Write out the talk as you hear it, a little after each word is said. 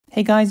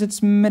Hey guys,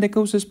 it's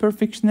Medicosis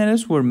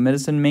Perfectionalis, where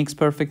medicine makes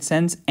perfect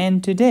sense,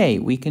 and today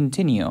we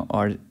continue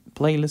our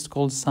playlist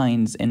called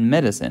Science in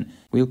Medicine.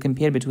 We'll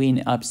compare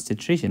between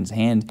Obstetrician's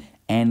Hand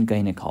and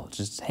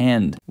Gynecologist's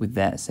Hand. With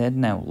that said,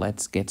 now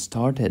let's get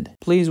started.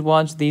 Please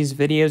watch these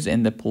videos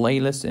in the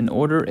playlist in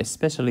order,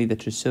 especially the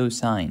trousseau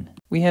sign.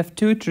 We have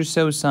two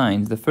trousseau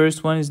signs. The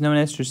first one is known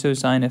as trousseau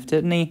sign of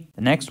tetany.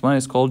 The next one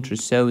is called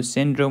trousseau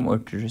syndrome or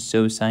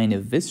trousseau sign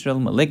of visceral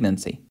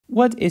malignancy.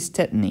 What is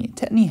tetany?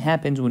 Tetany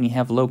happens when you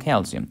have low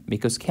calcium,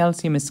 because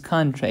calcium is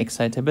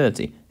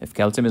contra-excitability. If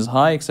calcium is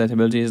high,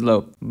 excitability is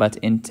low. But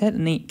in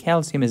tetany,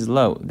 calcium is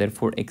low,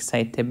 therefore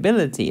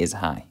excitability is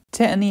high.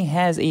 Tetany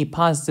has a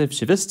positive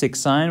Shavistic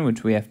sign,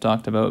 which we have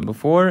talked about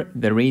before.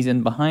 The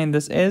reason behind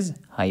this is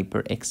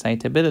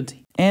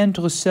hyperexcitability. And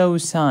trousseau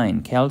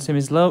sign, calcium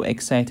is low,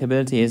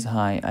 excitability is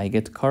high. I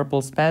get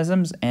carpal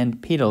spasms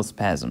and pedal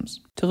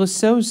spasms.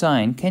 Trousseau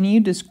sign, can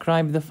you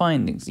describe the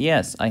findings?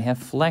 Yes, I have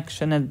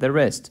flexion at the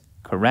wrist.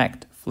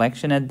 Correct.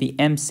 Flexion at the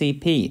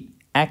MCP.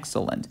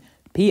 Excellent.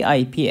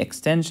 PIP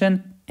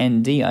extension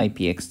and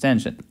DIP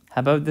extension.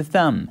 How about the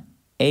thumb?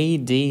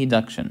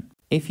 Adduction.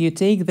 If you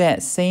take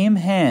that same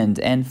hand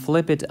and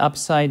flip it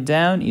upside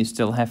down, you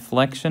still have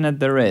flexion at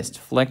the wrist,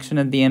 flexion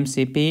at the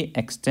MCP,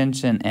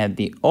 extension at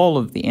all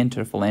of the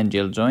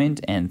interphalangeal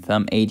joint, and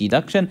thumb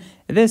adduction.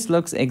 This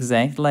looks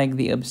exactly like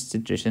the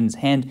obstetrician's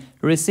hand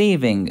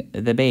receiving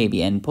the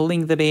baby and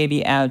pulling the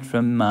baby out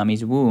from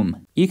mommy's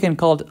womb. You can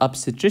call it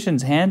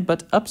obstetrician's hand,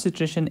 but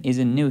obstetrician is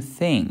a new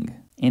thing.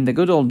 In the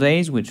good old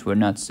days, which were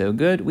not so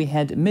good, we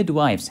had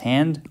midwife's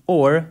hand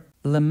or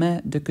la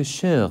main de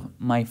coucheur.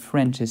 My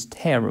French is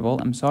terrible,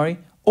 I'm sorry.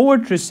 Or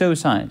trousseau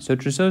sign. So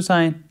trousseau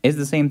sign is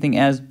the same thing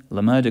as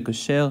la main de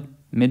coucheur,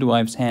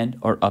 midwife's hand,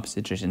 or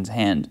obstetrician's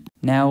hand.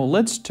 Now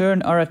let's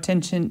turn our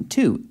attention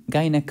to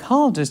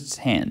gynecologist's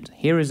hand.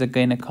 Here is a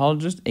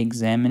gynecologist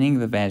examining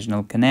the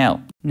vaginal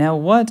canal. Now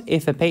what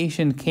if a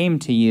patient came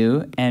to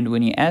you and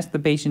when you asked the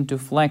patient to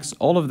flex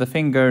all of the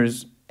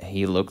fingers,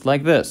 he looked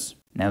like this?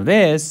 Now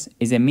this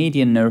is a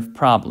median nerve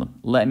problem.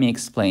 Let me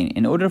explain.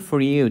 In order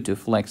for you to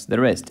flex the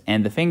wrist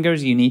and the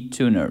fingers, you need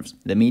two nerves.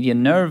 The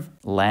median nerve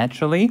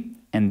laterally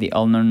and the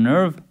ulnar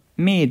nerve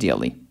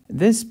medially.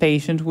 This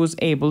patient was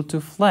able to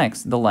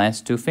flex the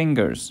last two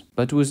fingers,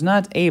 but was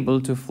not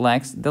able to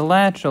flex the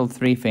lateral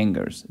three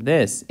fingers.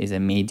 This is a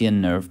median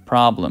nerve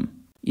problem.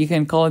 You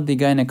can call it the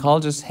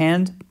gynecologist's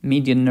hand,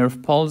 median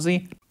nerve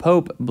palsy,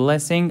 Pope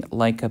blessing,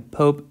 like a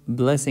pope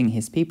blessing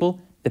his people,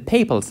 the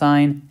papal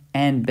sign,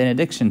 and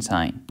benediction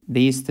sign.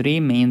 These three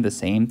mean the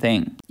same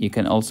thing. You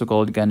can also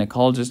call it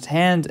gynecologist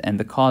hand, and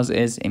the cause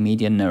is a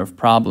median nerve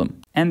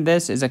problem. And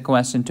this is a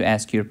question to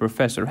ask your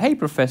professor. Hey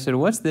professor,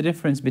 what's the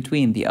difference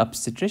between the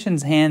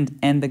obstetrician's hand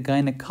and the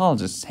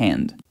gynecologist's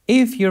hand?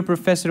 If your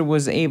professor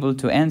was able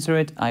to answer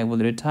it, I will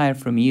retire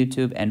from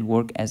YouTube and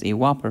work as a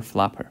whopper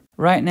flopper.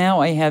 Right now,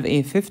 I have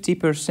a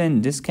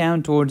 50%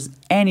 discount towards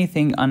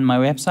anything on my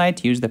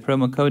website. Use the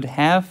promo code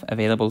HALF,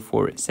 available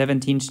for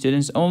 17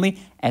 students only,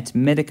 at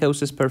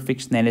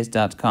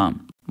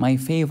medicosisperfectionalis.com. My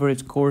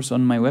favorite course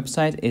on my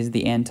website is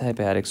the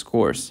Antibiotics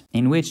Course,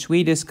 in which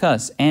we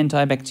discuss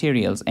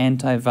antibacterials,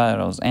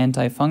 antivirals,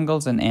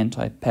 antifungals, and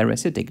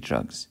antiparasitic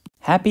drugs.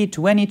 Happy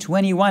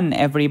 2021,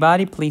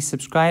 everybody. Please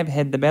subscribe,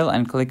 hit the bell,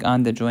 and click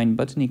on the join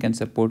button. You can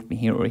support me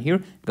here or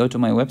here. Go to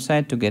my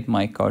website to get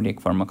my cardiac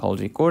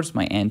pharmacology course,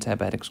 my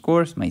antibiotics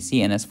course, my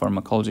CNS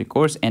pharmacology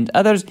course, and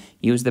others.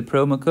 Use the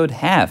promo code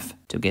HALF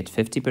to get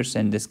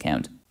 50%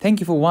 discount. Thank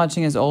you for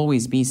watching. As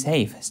always, be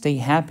safe, stay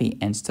happy,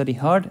 and study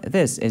hard.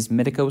 This is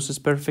Medicosis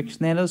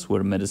Perfectionalis,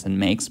 where medicine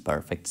makes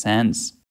perfect sense.